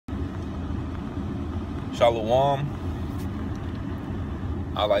Shalom.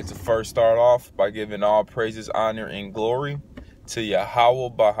 I'd like to first start off by giving all praises, honor, and glory to Yahawah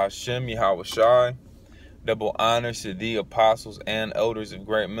and Yahawashi. Double honors to the apostles and elders of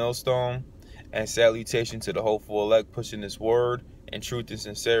Great Millstone, and salutation to the hopeful elect pushing this word in truth and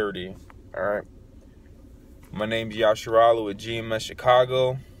sincerity. Alright. My name is Yahawah with GMS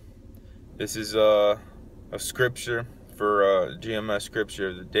Chicago. This is a scripture for GMS scripture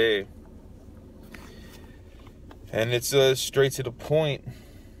of the day. And it's straight to the point.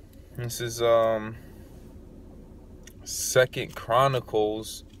 This is 2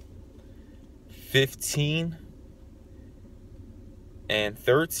 Chronicles 15 and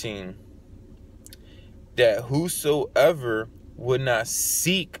 13. That whosoever would not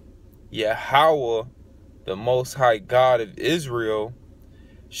seek Yahawah, the Most High God of Israel,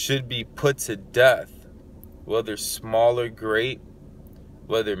 should be put to death, whether small or great,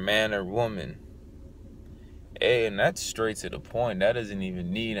 whether man or woman. Hey, and that's straight to the point. That doesn't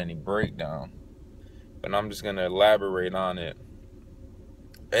even need any breakdown. But I'm just going to elaborate on it.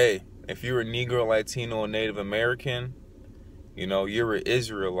 Hey, if you're a Negro, Latino, or Native American, you know, you're an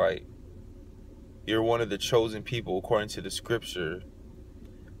Israelite. You're one of the chosen people according to the scripture.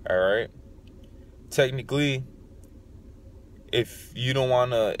 All right? Technically, if you don't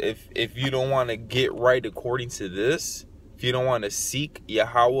want to if you don't want to get right according to this, if you don't want to seek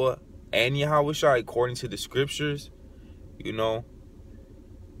Yahawah and Yahawashi according to the scriptures, you know,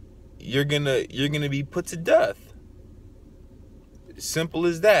 you're gonna be put to death. Simple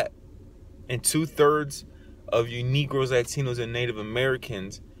as that. And 2/3 of you Negroes, Latinos, and Native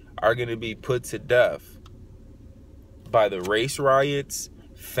Americans are gonna be put to death by the race riots,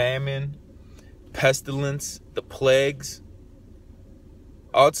 famine, pestilence, the plagues.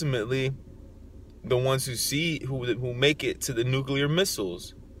 Ultimately, the ones who make it to the nuclear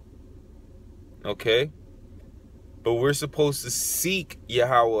missiles. Okay? But we're supposed to seek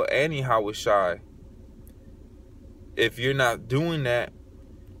Yahawah and Yahawashi. If you're not doing that,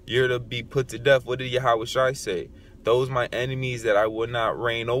 you're to be put to death. What did Yahawashi say? Those my enemies that I would not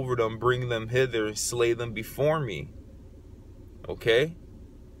reign over them, bring them hither and slay them before me. Okay?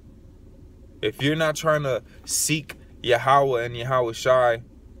 If you're not trying to seek Yahawah and Yahawashi,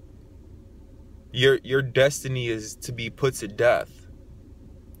 your destiny is to be put to death.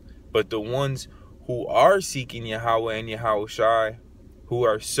 But the ones who are seeking Yahawah and Yahawashi, who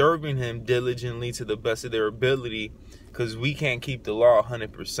are serving him diligently to the best of their ability, because we can't keep the law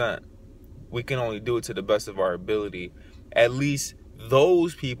 100%. We can only do it to the best of our ability. At least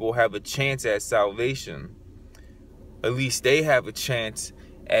those people have a chance at salvation. At least they have a chance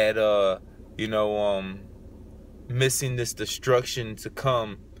at missing this destruction to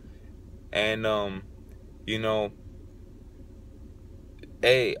come, and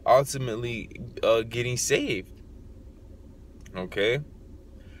ultimately getting saved. Okay?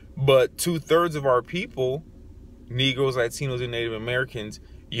 But 2/3 of our people, Negroes, Latinos, and Native Americans,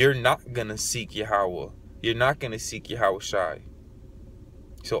 you're not gonna seek Yahawah. You're not gonna seek Yahawashi.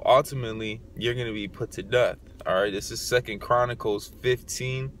 So ultimately, you're gonna be put to death. Alright, this is 2 Chronicles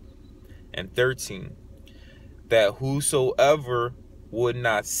 15 and 13. That whosoever would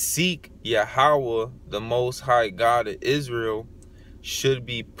not seek Yahawah, the Most High God of Israel, should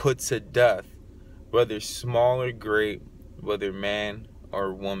be put to death, whether small or great, whether man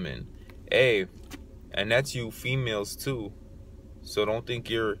or woman. Hey, and that's you females too. So don't think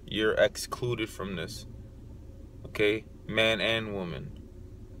you're excluded from this. Okay? Man and woman.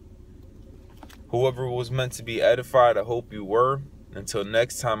 Whoever was meant to be edified, I hope you were. Until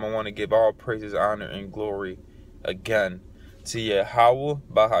next time, I want to give all praises, honor, and glory again to Yahawah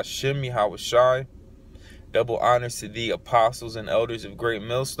and Yahawashi. Double honors to the apostles and elders of Great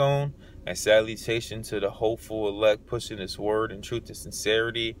Millstone, and salutation to the hopeful elect pushing this word in truth and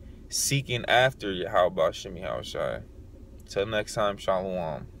sincerity, seeking after Yahawah and Yahawashi. Till next time,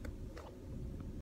 Shalom.